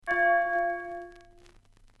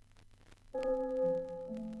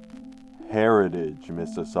Heritage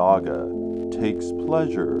Mississauga takes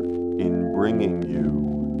pleasure in bringing you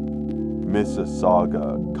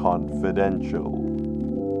Mississauga Confidential.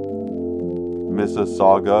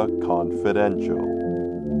 Mississauga Confidential,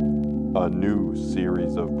 a new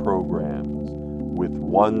series of programs with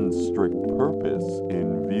one strict purpose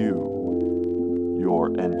in view: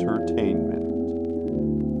 your entertainment.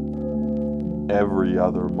 Every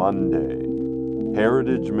other Monday,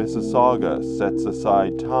 Heritage Mississauga sets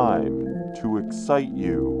aside time to excite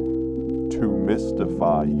you, to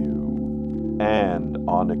mystify you, and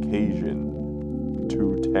on occasion,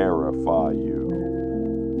 to terrify you,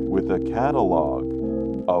 with a catalog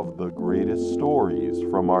of the greatest stories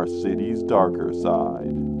from our city's darker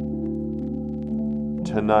side.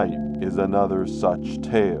 Tonight is another such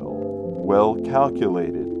tale, well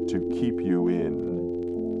calculated to keep you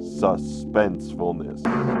in suspensefulness.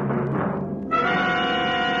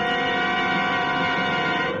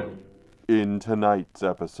 In tonight's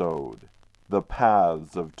episode, the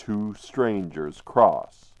paths of two strangers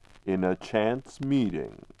cross in a chance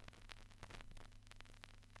meeting.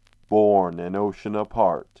 Born an ocean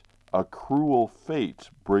apart, a cruel fate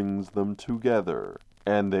brings them together,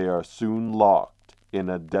 and they are soon locked in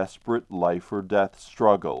a desperate life-or-death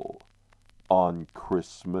struggle on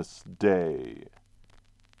Christmas Day.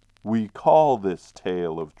 We call this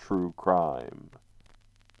tale of true crime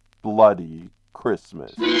Bloody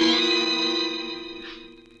Christmas.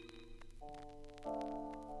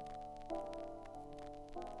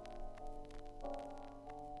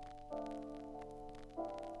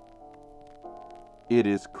 It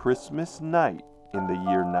is Christmas night in the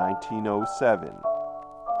year 1907,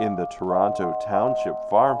 in the Toronto Township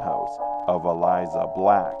farmhouse of Eliza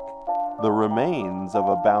Black. The remains of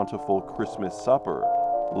a bountiful Christmas supper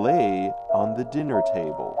lay on the dinner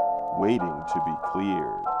table, waiting to be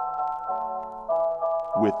cleared.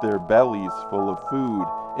 With their bellies full of food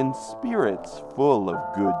and spirits full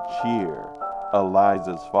of good cheer,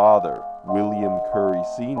 Eliza's father, William Curry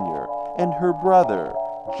Sr., and her brother,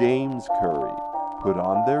 James Curry, put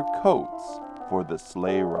on their coats for the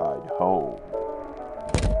sleigh ride home.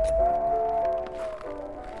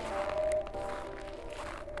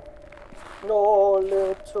 Oh,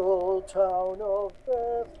 little town of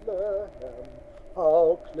Bethlehem,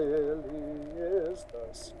 how clearly is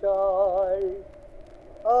the sky.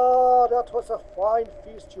 Ah, that was a fine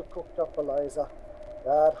feast you cooked up, Eliza.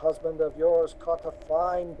 That husband of yours caught a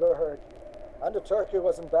fine bird. And the turkey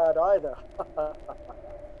wasn't bad either.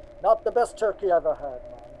 Not the best turkey I ever had,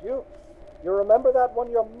 mind you. You remember that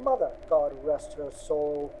one your mother, God rest her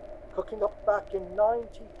soul, cooking up back in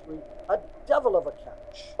 '93? A devil of a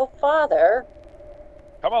catch. Oh, Father.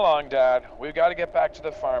 Come along, Dad. We've got to get back to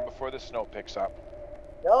the farm before the snow picks up.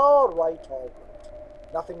 All right, all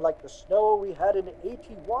right. Nothing like the snow we had in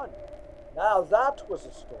 '81. Now that was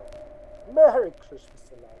a story. Merry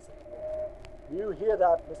Christmas, Eliza. You hear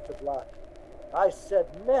that, Mr. Black? I said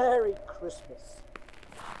Merry Christmas.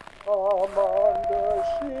 Among the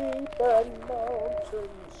sheep and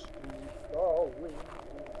mountains sleep the windy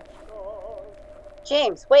stars.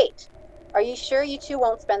 James, wait. Are you sure you two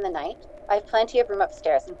won't spend the night? I have plenty of room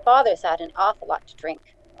upstairs, and Father's had an awful lot to drink.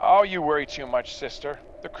 Oh, you worry too much, sister.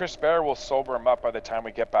 The crisp air will sober him up by the time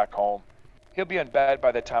we get back home. He'll be in bed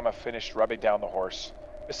by the time I've finished rubbing down the horse.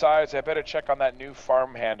 Besides, I better check on that new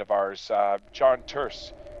farmhand of ours, John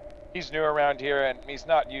Terse. He's new around here, and he's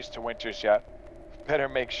not used to winters yet. Better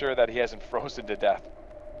make sure that he hasn't frozen to death.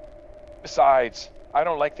 Besides, I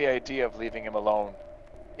don't like the idea of leaving him alone,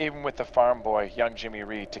 even with the farm boy, young Jimmy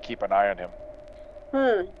Reed, to keep an eye on him.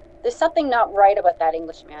 There's something not right about that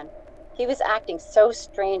Englishman. He was acting so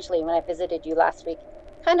strangely when I visited you last week.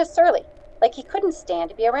 Kind of surly, like he couldn't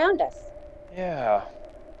stand to be around us. Yeah,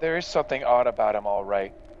 there is something odd about him, all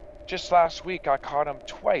right. Just last week I caught him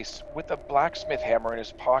twice with a blacksmith hammer in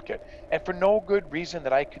his pocket, and for no good reason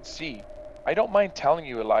that I could see. I don't mind telling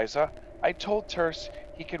you, Eliza, I told Terse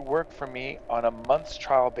he could work for me on a month's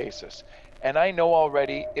trial basis, and I know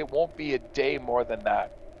already it won't be a day more than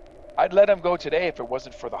that. I'd let him go today if it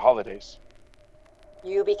wasn't for the holidays.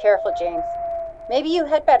 You be careful, James. Maybe you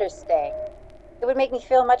had better stay. It would make me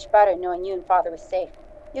feel much better knowing you and Father were safe.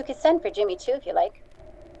 You could send for Jimmy too if you like.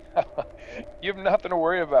 You've nothing to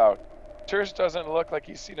worry about. Terse doesn't look like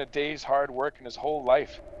he's seen a day's hard work in his whole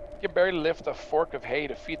life. He can barely lift a fork of hay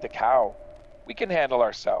to feed the cow. We can handle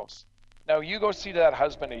ourselves. Now you go see to that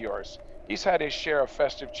husband of yours. He's had his share of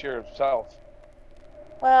festive cheer himself.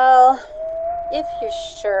 Well, if you're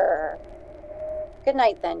sure. Good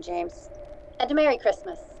night then, James. And a Merry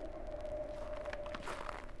Christmas.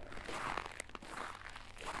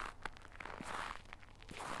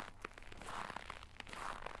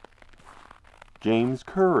 James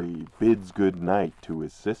Curry bids good night to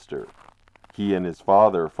his sister. He and his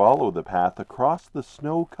father follow the path across the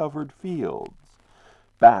snow-covered fields,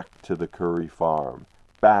 back to the Curry farm,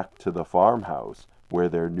 back to the farmhouse where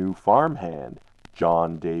their new farmhand,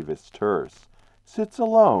 John Davis Terse, sits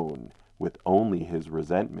alone with only his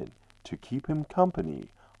resentment to keep him company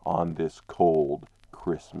on this cold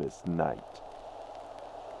Christmas night.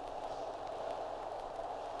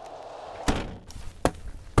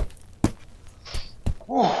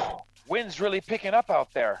 Whew. Wind's really picking up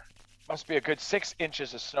out there. Must be a good 6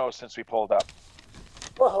 inches of snow since we pulled up.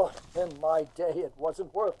 Well, in my day, it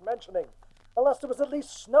wasn't worth mentioning, unless there was at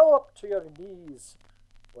least snow up to your knees.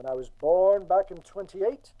 When I was born back in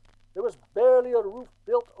 28, there was barely a roof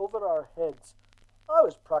built over our heads. I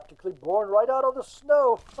was practically born right out of the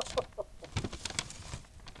snow.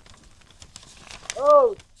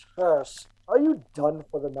 Oh, Terse, are you done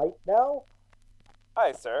for the night now?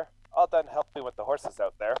 Hi, sir. All done helping with the horses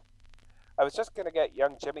out there. I was just gonna get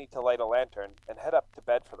young Jimmy to light a lantern and head up to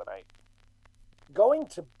bed for the night. Going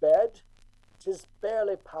to bed? 'Tis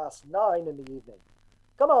barely past 9 in the evening.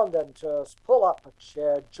 Come on then, Terse, pull up a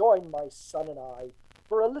chair, join my son and I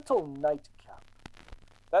for a little nightcap.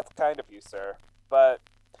 That's kind of you, sir, but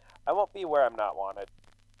I won't be where I'm not wanted.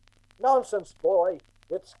 Nonsense, boy.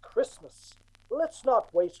 It's Christmas. Let's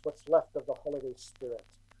not waste what's left of the holiday spirit.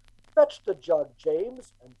 Fetch the jug,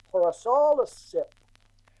 James, and pour us all a sip.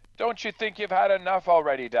 Don't you think you've had enough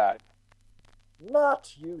already, Dad?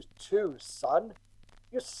 Not you too, son.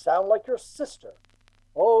 You sound like your sister,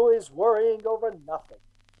 always worrying over nothing.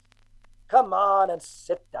 Come on and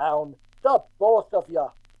sit down, the both of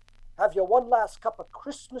you. Have you one last cup of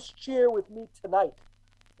Christmas cheer with me tonight?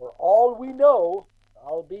 For all we know,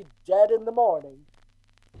 I'll be dead in the morning.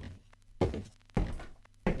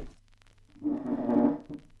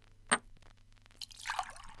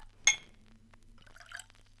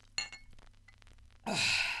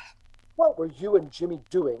 What were you and Jimmy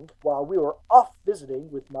doing while we were off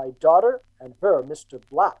visiting with my daughter and her Mr.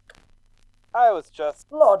 Black? I was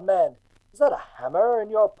just... Lord, man, is that a hammer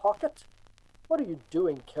in your pocket? What are you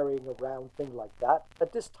doing carrying around a thing like that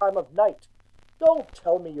at this time of night? Don't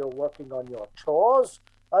tell me you're working on your chores.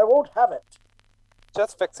 I won't have it.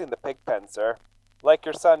 Just fixing the pig pen, sir. Like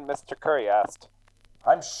your son, Mr. Curry, asked.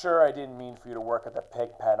 I'm sure I didn't mean for you to work at the pig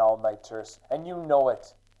pen all night, Terse, and you know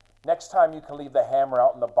it. Next time you can leave the hammer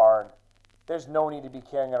out in the barn. There's no need to be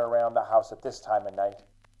carrying it around the house at this time of night.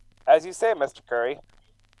 As you say, Mr. Curry.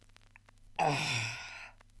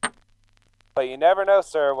 But you never know,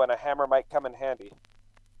 sir, when a hammer might come in handy.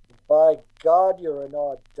 By God, you're an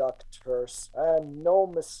odd duck, Terse, and no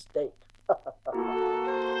mistake.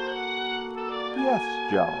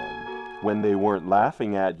 Yes, John. When they weren't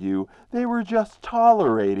laughing at you, they were just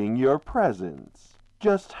tolerating your presence.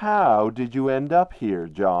 Just how did you end up here,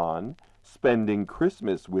 John, spending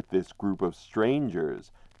Christmas with this group of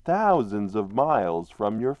strangers, thousands of miles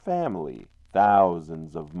from your family,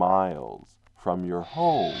 thousands of miles from your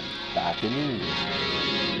home back in England?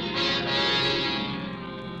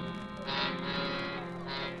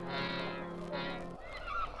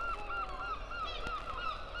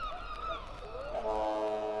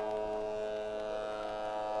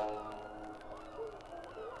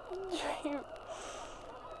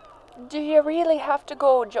 Do you really have to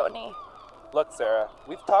go, Johnny? Look, Sarah,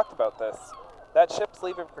 we've talked about this. That ship's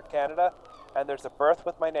leaving for Canada, and there's a berth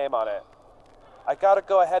with my name on it. I gotta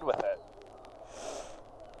go ahead with it.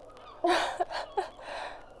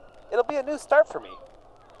 It'll be a new start for me.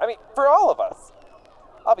 I mean, for all of us.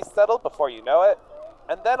 I'll be settled before you know it,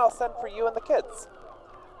 and then I'll send for you and the kids.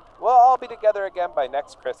 We'll all be together again by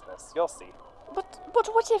next Christmas. You'll see. But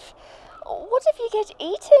what if you get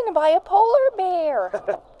eaten by a polar bear?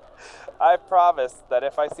 I promise that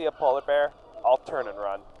if I see a polar bear, I'll turn and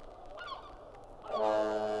run.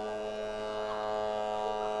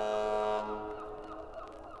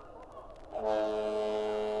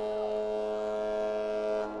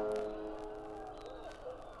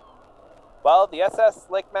 Well, the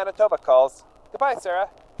SS Lake Manitoba calls. Goodbye,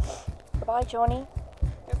 Sarah. Goodbye, Johnny.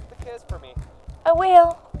 Kiss the kids for me. I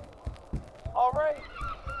will. All right.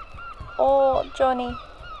 Oh, Johnny.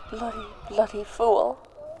 Bloody fool.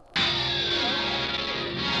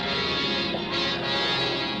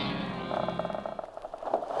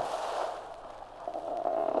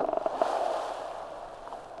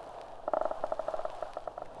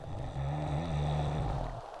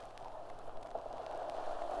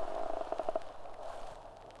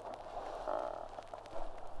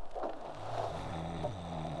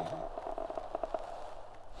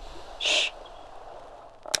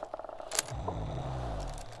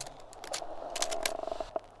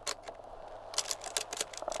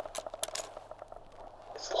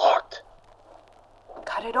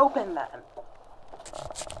 it open then.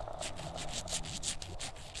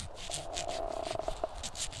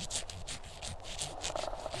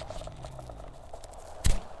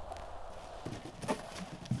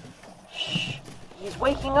 Shh, he's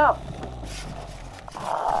waking up.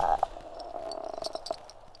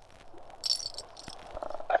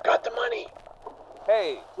 I've got the money.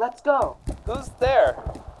 Hey, Let's go. who's there?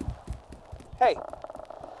 Hey,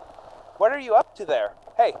 what are you up to there?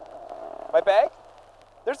 Hey, my bag?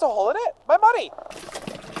 There's a hole in it. My money!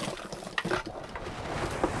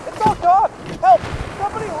 It's all gone! Help!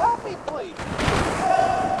 Somebody help me, please!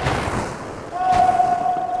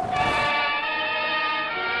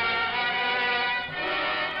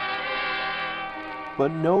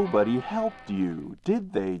 But nobody helped you,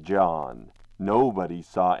 did they, John? Nobody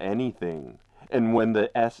saw anything. And when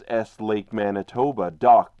the SS Lake Manitoba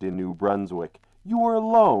docked in New Brunswick, you were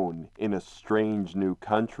alone in a strange new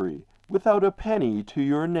country, without a penny to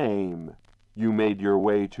your name. You made your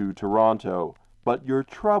way to Toronto, but your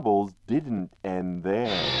troubles didn't end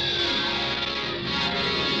there.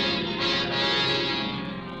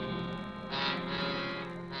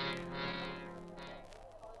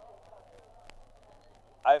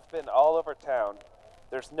 I've been all over town.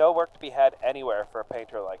 There's no work to be had anywhere for a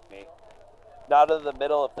painter like me. Not in the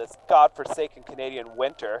middle of this godforsaken Canadian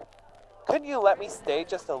winter. Couldn't you let me stay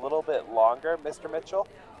just a little bit longer, Mr. Mitchell?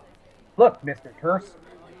 Look, Mr. Terse,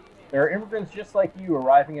 there are immigrants just like you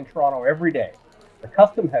arriving in Toronto every day. The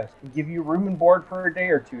Custom House can give you room and board for a day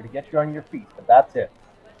or two to get you on your feet, but that's it.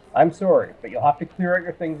 I'm sorry, but you'll have to clear out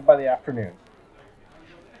your things by the afternoon.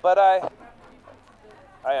 But I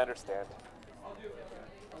understand.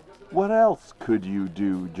 What else could you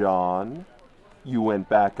do, John? You went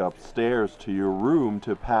back upstairs to your room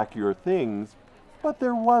to pack your things, but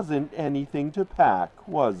there wasn't anything to pack,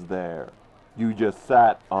 was there? You just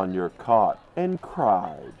sat on your cot and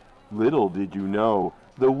cried. Little did you know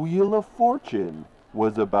the wheel of fortune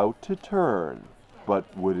was about to turn,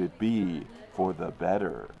 but would it be for the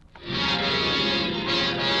better?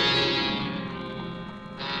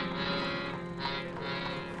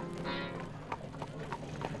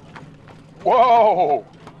 Whoa!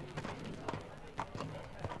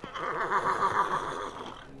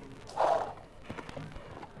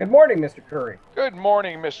 Good morning, Mr. Curry. Good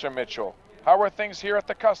morning, Mr. Mitchell. How are things here at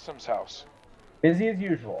the Customs House? Busy as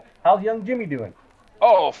usual. How's young Jimmy doing?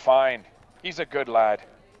 Oh, fine. He's a good lad.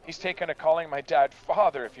 He's taken to calling my dad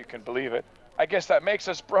father, if you can believe it. I guess that makes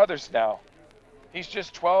us brothers now. He's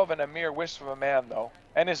just 12 and a mere wisp of a man, though,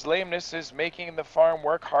 and his lameness is making the farm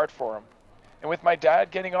work hard for him. And with my dad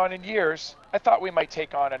getting on in years, I thought we might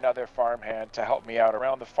take on another farmhand to help me out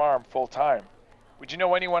around the farm full time. Would you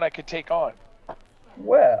know anyone I could take on?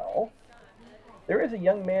 Well, there is a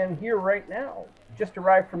young man here right now, just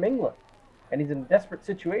arrived from England, and he's in a desperate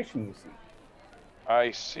situation, you see.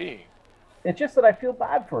 I see. It's just that I feel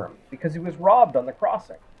bad for him, because he was robbed on the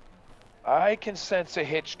crossing. I can sense a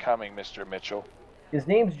hitch coming, Mr. Mitchell. His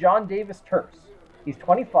name's John Davis Terse. He's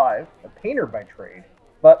 25, a painter by trade,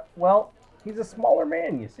 but, well, he's a smaller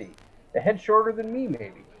man, you see. A head shorter than me,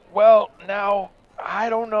 maybe. Well, now, I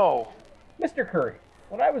don't know. Mr. Curry,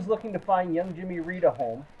 when I was looking to find young Jimmy Reed a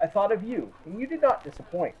home, I thought of you, and you did not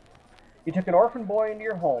disappoint. You took an orphan boy into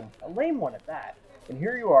your home, a lame one at that, and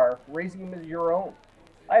here you are, raising him as your own.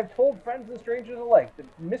 I have told friends and strangers alike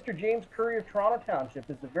that Mr. James Curry of Toronto Township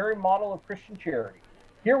is the very model of Christian charity.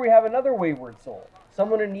 Here we have another wayward soul,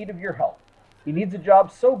 someone in need of your help. He needs a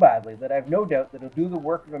job so badly that I have no doubt that he'll do the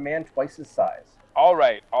work of a man twice his size. All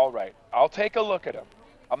right. I'll take a look at him.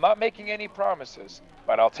 I'm not making any promises,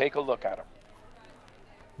 but I'll take a look at him.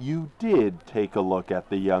 You did take a look at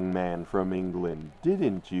the young man from England,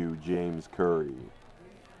 didn't you, James Curry?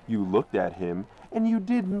 You looked at him, and you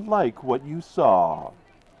didn't like what you saw.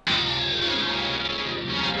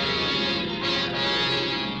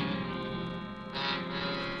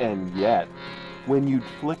 And yet, when you'd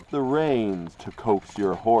flick the reins to coax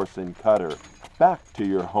your horse and cutter back to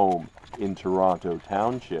your home in Toronto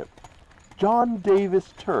Township, John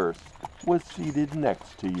Davis Terse was seated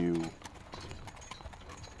next to you.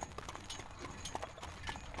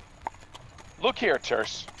 Look here,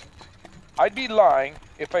 Terse. I'd be lying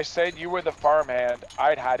if I said you were the farmhand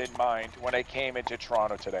I'd had in mind when I came into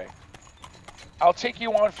Toronto today. I'll take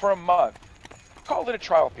you on for a month. Call it a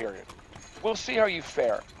trial period. We'll see how you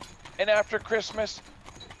fare. And after Christmas,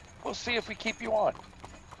 we'll see if we keep you on.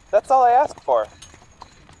 That's all I ask for.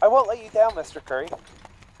 I won't let you down, Mr. Curry.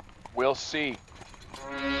 We'll see.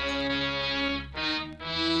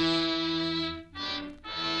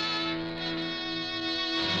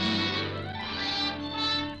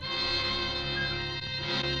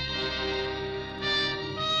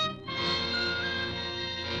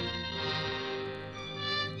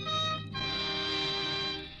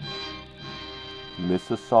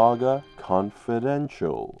 Mississauga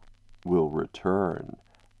Confidential will return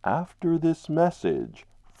after this message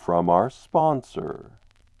from our sponsor.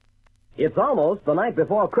 It's almost the night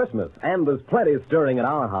before Christmas, and there's plenty stirring at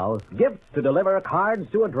our house. Gifts to deliver, cards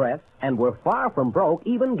to address, and we're far from broke,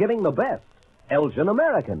 even giving the best. Elgin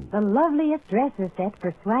American. The loveliest dresser set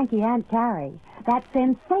for swanky Aunt Carrie. That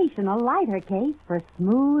sensational lighter case for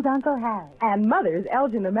smooth Uncle Harry. And Mother's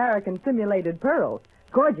Elgin American simulated pearls.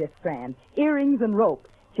 Gorgeous strands, earrings, and rope.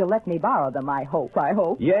 She'll let me borrow them, I hope.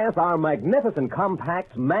 Yes, our magnificent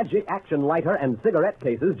compact magic action lighter and cigarette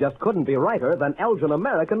cases just couldn't be righter than Elgin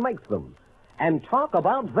American makes them. And talk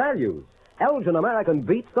about values. Elgin American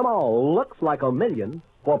beats them all. Looks like a million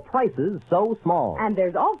for prices so small. And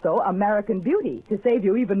there's also American Beauty to save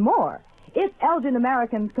you even more. It's Elgin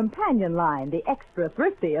American's companion line, the extra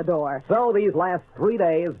thrifty adore. So these last 3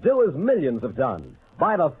 days, do as millions have done.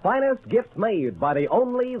 Buy the finest gifts made by the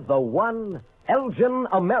only, the one, Elgin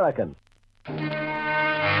American.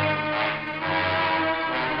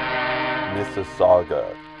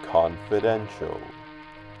 Mississauga Confidential.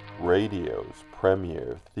 Radio's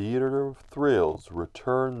premier theater of thrills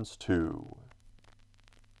returns to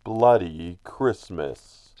Bloody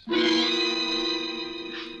Christmas.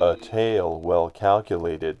 A tale well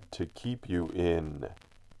calculated to keep you in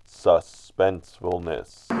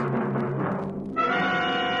suspensefulness.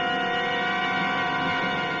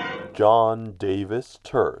 John Davis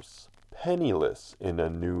Terse, penniless in a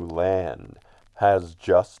new land, has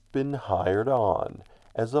just been hired on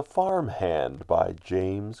as a farmhand by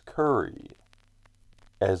James Curry.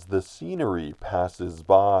 As the scenery passes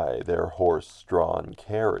by their horse-drawn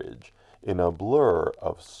carriage in a blur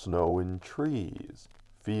of snow and trees,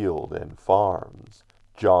 field and farms,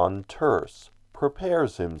 John Terse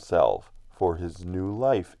prepares himself for his new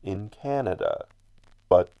life in Canada.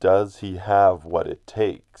 But does he have what it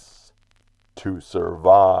takes to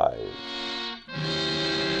survive?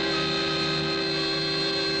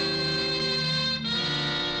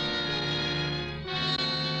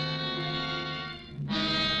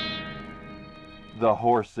 The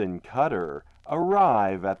horse and cutter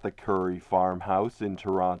arrive at the Curry farmhouse in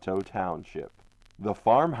Toronto Township. The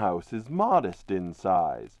farmhouse is modest in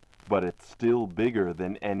size, but it's still bigger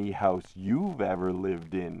than any house you've ever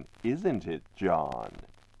lived in, isn't it, John?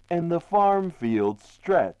 And the farm fields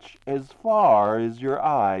stretch as far as your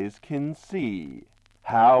eyes can see.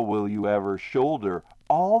 How will you ever shoulder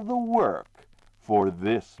all the work for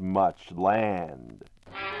this much land?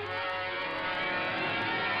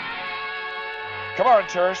 Come on,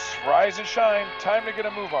 Terse. Rise and shine. Time to get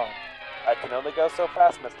a move on. I can only go so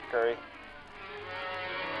fast, Mr. Curry.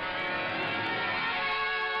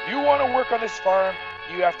 You want to work on this farm,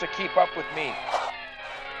 you have to keep up with me.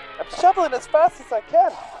 I'm shoveling as fast as I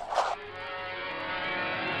can.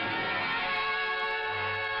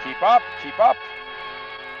 Keep up, keep up.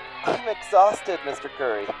 I'm exhausted, Mr.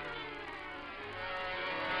 Curry.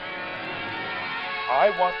 I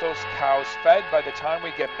want those cows fed by the time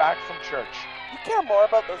we get back from church. You care more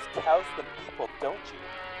about those cows than people, don't you?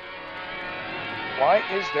 Why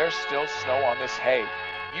is there still snow on this hay?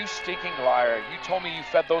 You stinking liar. You told me you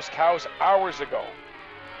fed those cows hours ago.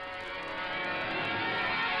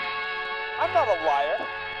 I'm not a liar.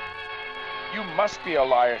 You must be a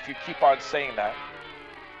liar if you keep on saying that.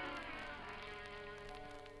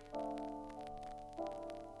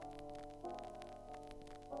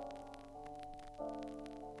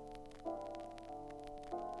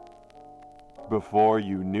 Before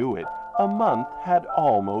you knew it, a month had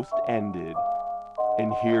almost ended.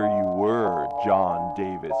 And here you were, John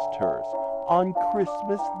Davis Terse, on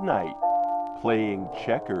Christmas night, playing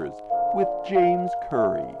checkers with James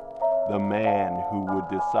Curry, the man who would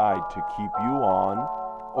decide to keep you on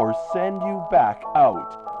or send you back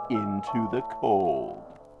out into the cold.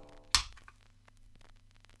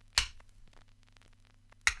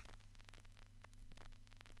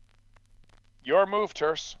 Your move,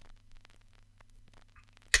 Terse.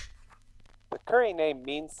 The Curry name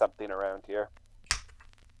means something around here.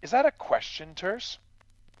 Is that a question, Terse?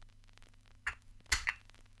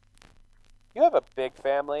 You have a big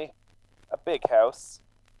family, a big house.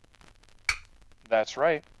 That's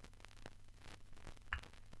right.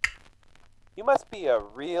 You must be a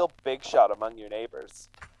real big shot among your neighbors.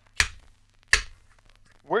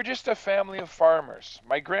 We're just a family of farmers.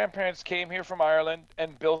 My grandparents came here from Ireland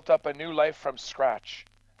and built up a new life from scratch.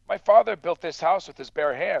 My father built this house with his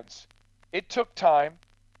bare hands. It took time.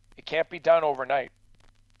 It can't be done overnight.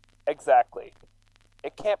 Exactly.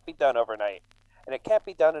 It can't be done overnight, and it can't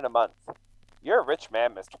be done in a month. You're a rich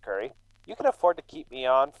man, Mr. Curry. You can afford to keep me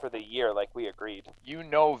on for the year like we agreed. You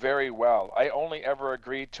know very well. I only ever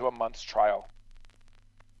agreed to a month's trial.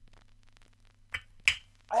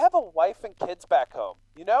 I have a wife and kids back home,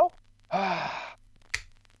 you know? I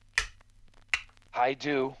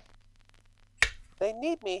do. They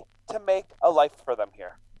need me to make a life for them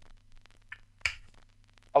here.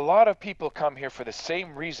 A lot of people come here for the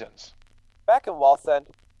same reasons. Back in Wallsend,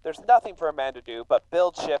 there's nothing for a man to do but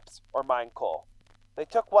build ships or mine coal. They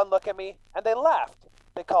took one look at me and they laughed.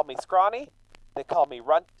 They called me scrawny. They called me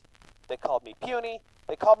runt. They called me puny.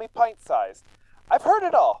 They called me pint-sized. I've heard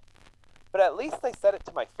it all. But at least they said it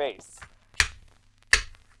to my face.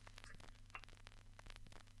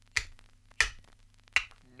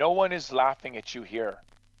 No one is laughing at you here.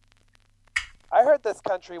 I heard this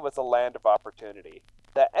country was a land of opportunity,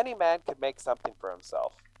 that any man could make something for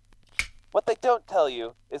himself. What they don't tell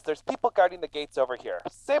you is there's people guarding the gates over here,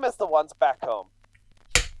 same as the ones back home.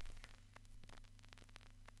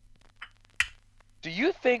 Do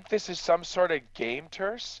you think this is some sort of game,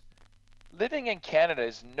 Terse? Living in Canada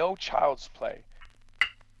is no child's play.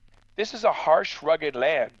 This is a harsh, rugged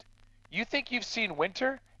land. You think you've seen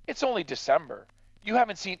winter? It's only December. You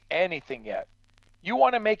haven't seen anything yet. You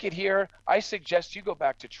want to make it here? I suggest you go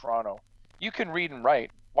back to Toronto. You can read and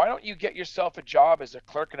write. Why don't you get yourself a job as a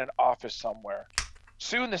clerk in an office somewhere?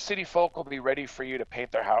 Soon the city folk will be ready for you to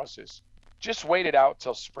paint their houses. Just wait it out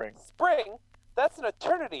till spring. Spring? That's an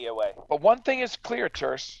eternity away. But one thing is clear,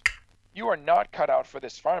 Terse. You are not cut out for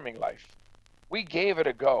this farming life. We gave it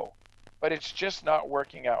a go, but it's just not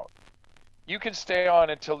working out. You can stay on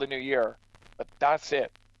until the new year, but that's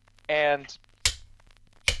it. And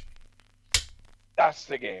that's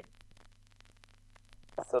the game.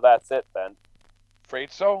 So that's it then.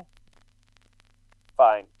 Afraid so?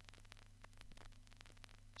 Fine.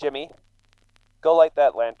 Jimmy, go light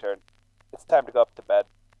that lantern. It's time to go up to bed.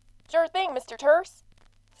 Sure thing, Mr. Terse.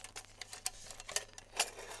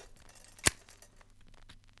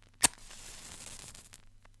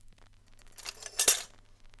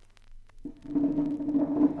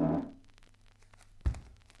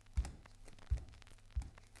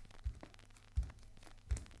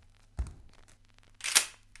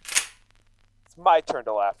 It's my turn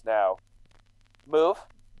to laugh now. Move,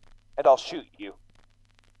 and I'll shoot you.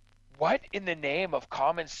 What in the name of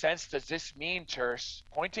common sense does this mean, Terse?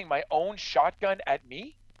 Pointing my own shotgun at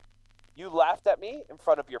me? You laughed at me in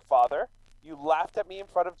front of your father. You laughed at me in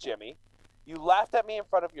front of Jimmy. You laughed at me in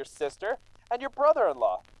front of your sister and your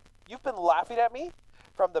brother-in-law. You've been laughing at me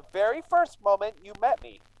from the very first moment you met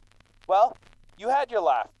me. Well, you had your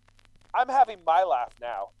laugh. I'm having my laugh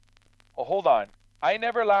now. Well, hold on. I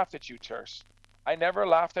never laughed at you, Terse. I never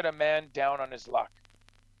laughed at a man down on his luck.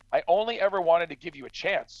 I only ever wanted to give you a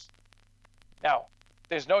chance. Now,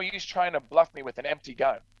 there's no use trying to bluff me with an empty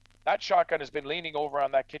gun. That shotgun has been leaning over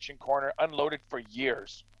on that kitchen corner unloaded for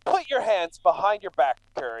years. Put your hands behind your back,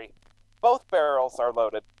 Curry. Both barrels are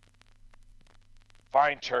loaded.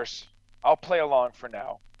 Fine, Terse. I'll play along for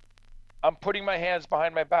now. I'm putting my hands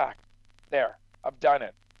behind my back. There, I've done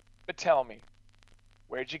it. But tell me,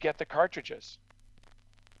 where'd you get the cartridges?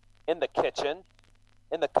 In the kitchen.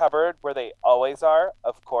 In the cupboard where they always are,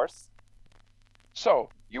 of course. So,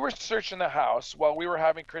 you were searching the house while we were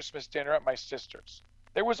having Christmas dinner at my sister's.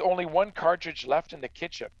 There was only one cartridge left in the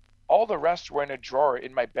kitchen. All the rest were in a drawer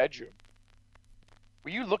in my bedroom. Were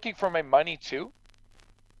you looking for my money too?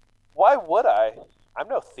 Why would I? I'm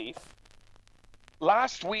no thief.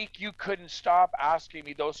 Last week you couldn't stop asking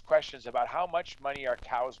me those questions about how much money our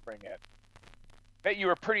cows bring in. Bet you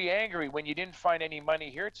were pretty angry when you didn't find any money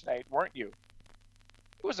here tonight, weren't you?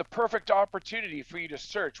 It was a perfect opportunity for you to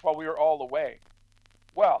search while we were all away.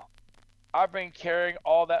 Well, I've been carrying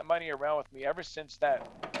all that money around with me ever since then.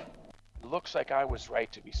 It looks like I was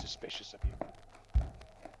right to be suspicious of you.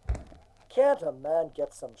 Can't a man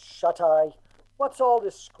get some shut-eye? What's all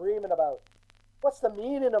this screaming about? What's the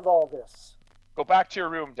meaning of all this? Go back to your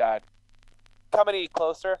room, Dad. Come any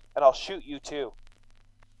closer, and I'll shoot you too.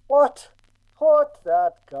 What? Put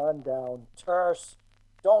that gun down, Terse.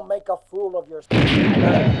 Don't make a fool of yourself.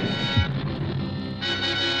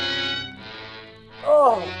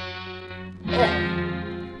 Oh!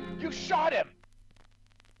 You shot him!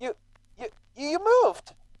 You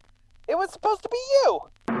moved! It was supposed to be you!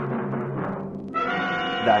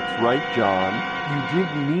 That's right, John. You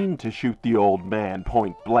didn't mean to shoot the old man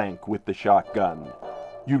point blank with the shotgun.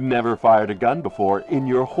 You've never fired a gun before in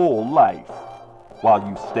your whole life. While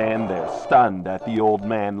you stand there stunned at the old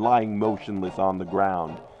man lying motionless on the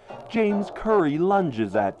ground, James Curry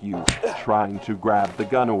lunges at you, trying to grab the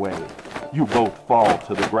gun away. You both fall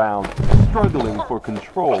to the ground, struggling for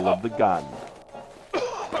control of the gun.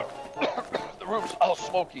 The room's all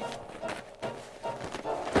smoky.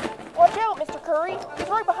 Watch out, Mr. Curry. He's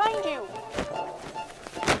right behind you.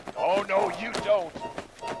 Oh, no, you don't.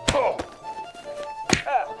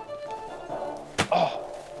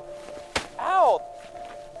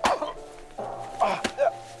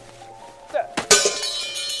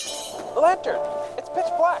 lantern! It's pitch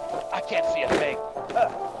black! I can't see a thing.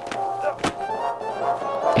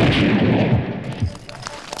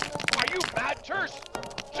 Are you mad, Terse?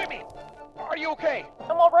 Jimmy, are you okay?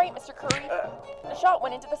 I'm all right, Mr. Curry. The shot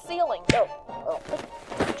went into the ceiling.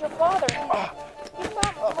 But your father, he's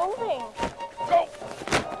not moving. Go!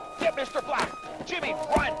 Get Mr. Black! Jimmy,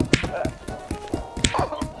 run!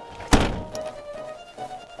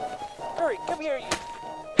 Hurry, come here, you...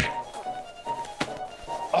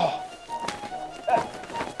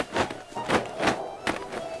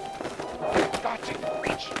 Gotcha!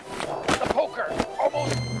 Reach! The poker!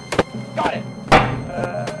 Almost! Got it!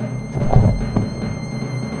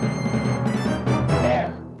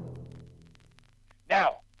 There!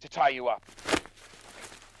 Now, to tie you up.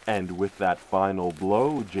 And with that final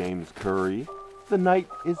blow, James Curry, the night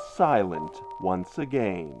is silent once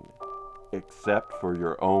again, except for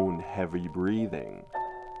your own heavy breathing.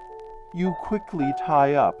 You quickly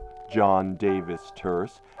tie up John Davis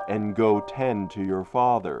Terse and go tend to your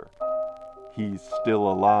father. He's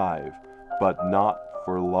still alive, but not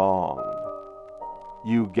for long.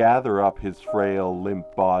 You gather up his frail,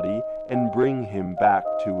 limp body and bring him back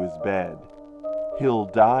to his bed. He'll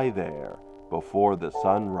die there before the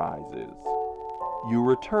sun rises. You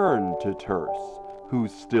return to Terse,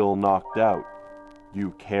 who's still knocked out.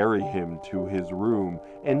 You carry him to his room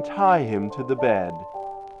and tie him to the bed.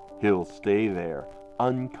 He'll stay there,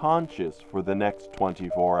 unconscious for the next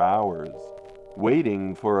 24 hours,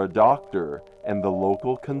 waiting for a doctor and the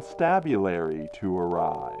local constabulary to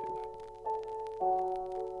arrive.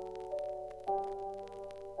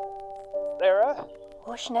 Sarah?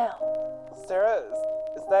 Hush now. Sarah,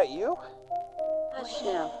 is that you? Hush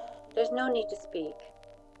now. There's no need to speak.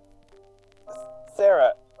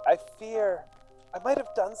 Sarah, I fear I might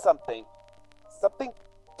have done something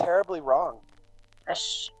terribly wrong.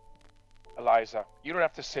 Hush. Eliza, you don't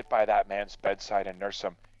have to sit by that man's bedside and nurse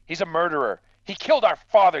him. He's a murderer. He killed our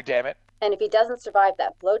father, damn it. And if he doesn't survive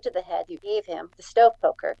that blow to the head you gave him, the stove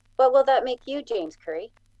poker, what will that make you, James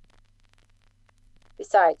Curry?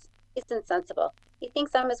 Besides, he's insensible. He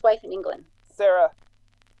thinks I'm his wife in England. Sarah,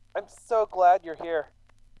 I'm so glad you're here.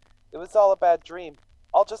 It was all a bad dream.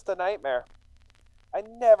 All just a nightmare. I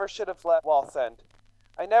never should have left Wallsend.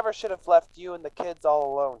 I never should have left you and the kids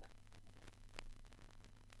all alone.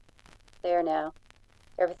 There now.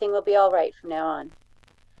 Everything will be all right from now on.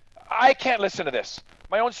 I can't listen to this.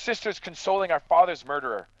 My own sister's consoling our father's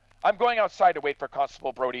murderer. I'm going outside to wait for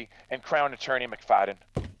Constable Brody and Crown Attorney McFadden.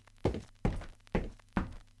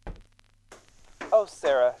 Oh,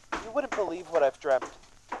 Sarah, you wouldn't believe what I've dreamt.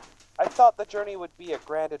 I thought the journey would be a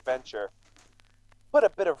grand adventure. Put a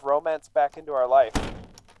bit of romance back into our life.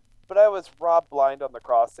 But I was robbed blind on the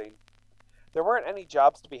crossing. There weren't any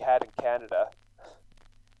jobs to be had in Canada.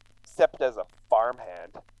 Except as a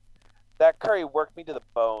farmhand. That Curry worked me to the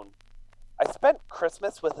bone. I spent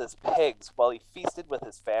Christmas with his pigs while he feasted with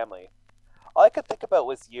his family. All I could think about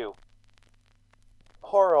was you.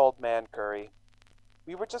 Poor old man Curry.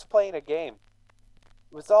 We were just playing a game.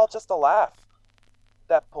 It was all just a laugh.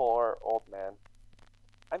 That poor old man.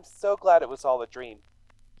 I'm so glad it was all a dream.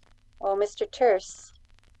 Oh, Mr. Terse.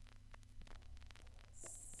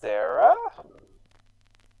 Sarah?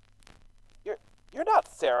 You're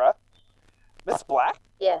not Sarah. Miss Black?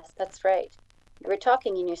 Yes, that's right. You were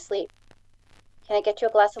talking in your sleep. Can I get you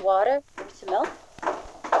a glass of water? Maybe some milk?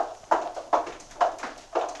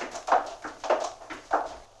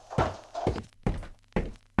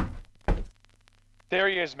 There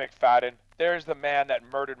he is, McFadden. There's the man that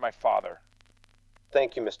murdered my father.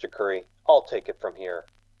 Thank you, Mr. Curry. I'll take it from here.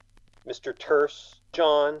 Mr. Terse,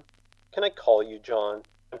 John, can I call you John?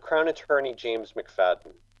 I'm Crown Attorney James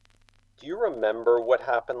McFadden. Do you remember what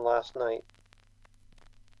happened last night?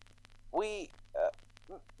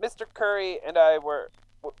 Mr. Curry and I were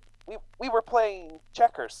playing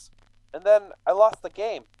checkers, and then I lost the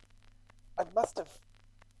game. I must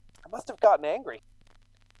have gotten angry.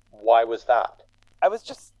 Why was that? I was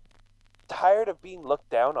just tired of being looked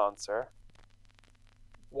down on, sir.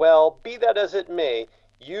 Well, be that as it may,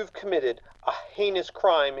 you've committed a heinous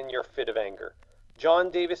crime in your fit of anger.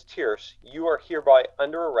 John Davis Terse, you are hereby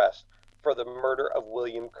under arrest for the murder of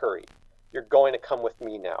William Curry. You're going to come with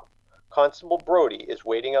me now. Constable Brody is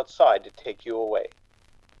waiting outside to take you away.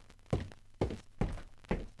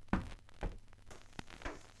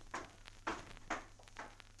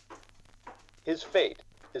 His fate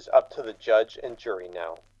is up to the judge and jury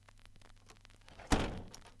now.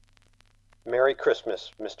 Merry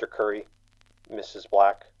Christmas, Mr. Curry, Mrs.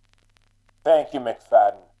 Black. Thank you,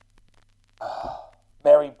 McFadden.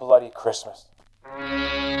 Merry bloody Christmas.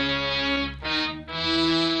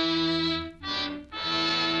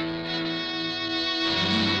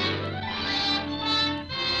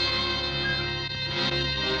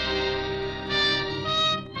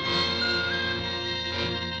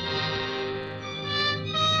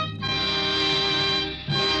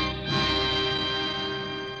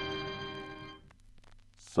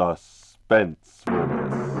 suspensefulness.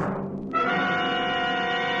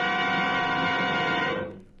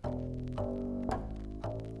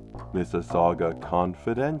 Mississauga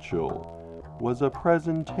Confidential was a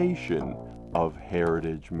presentation of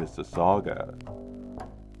Heritage Mississauga.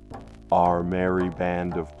 Our merry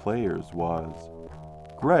band of players was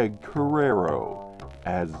Greg Carrero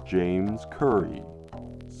as James Curry,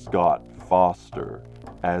 Scott Foster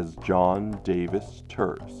as John Davis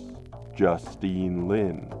Terse, Justine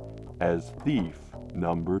Lynn as Thief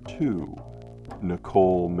Number 2,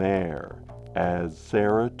 Nicole Mayer as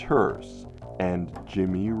Sarah Terse and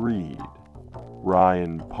Jimmy Reed,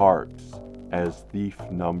 Ryan Parks as Thief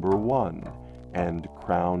Number 1 and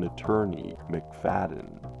Crown Attorney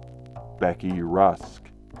McFadden, Becky Rusk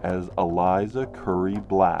as Eliza Curry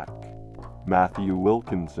Black, Matthew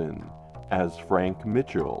Wilkinson as Frank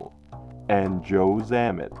Mitchell, and Joe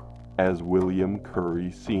Zammit as William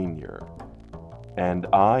Curry Sr. And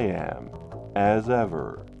I am, as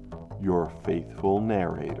ever, your faithful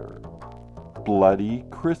narrator. Bloody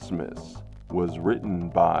Christmas was written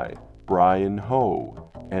by Brian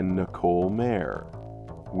Ho and Nicole Mayer,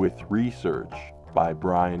 with research by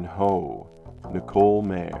Brian Ho, Nicole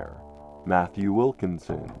Mayer, Matthew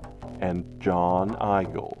Wilkinson, and John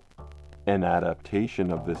Eigel. An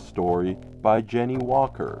adaptation of this story by Jenny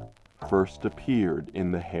Walker first appeared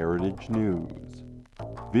in the Heritage News.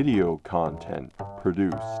 Video content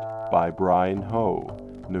produced by Brian Ho,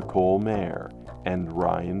 Nicole Mayer, and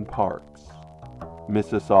Ryan Parks.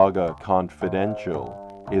 Mississauga Confidential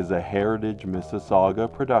is a Heritage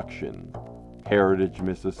Mississauga production. Heritage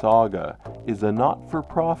Mississauga is a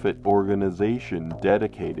not-for-profit organization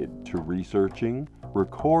dedicated to researching,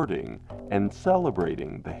 recording, and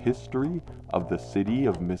celebrating the history of the city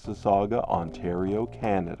of Mississauga, Ontario,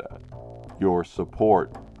 Canada. Your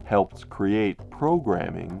support helps create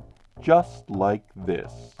programming just like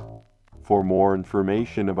this. For more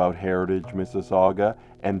information about Heritage Mississauga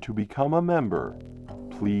and to become a member,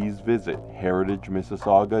 please visit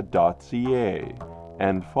heritagemississauga.ca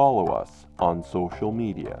and follow us on social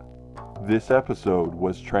media. This episode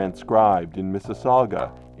was transcribed in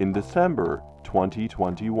Mississauga in December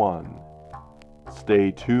 2021.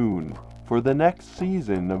 Stay tuned for the next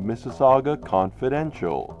season of Mississauga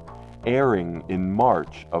Confidential, airing in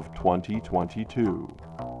March of 2022.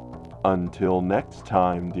 Until next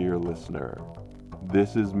time, dear listener,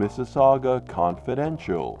 this is Mississauga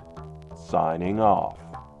Confidential, signing off.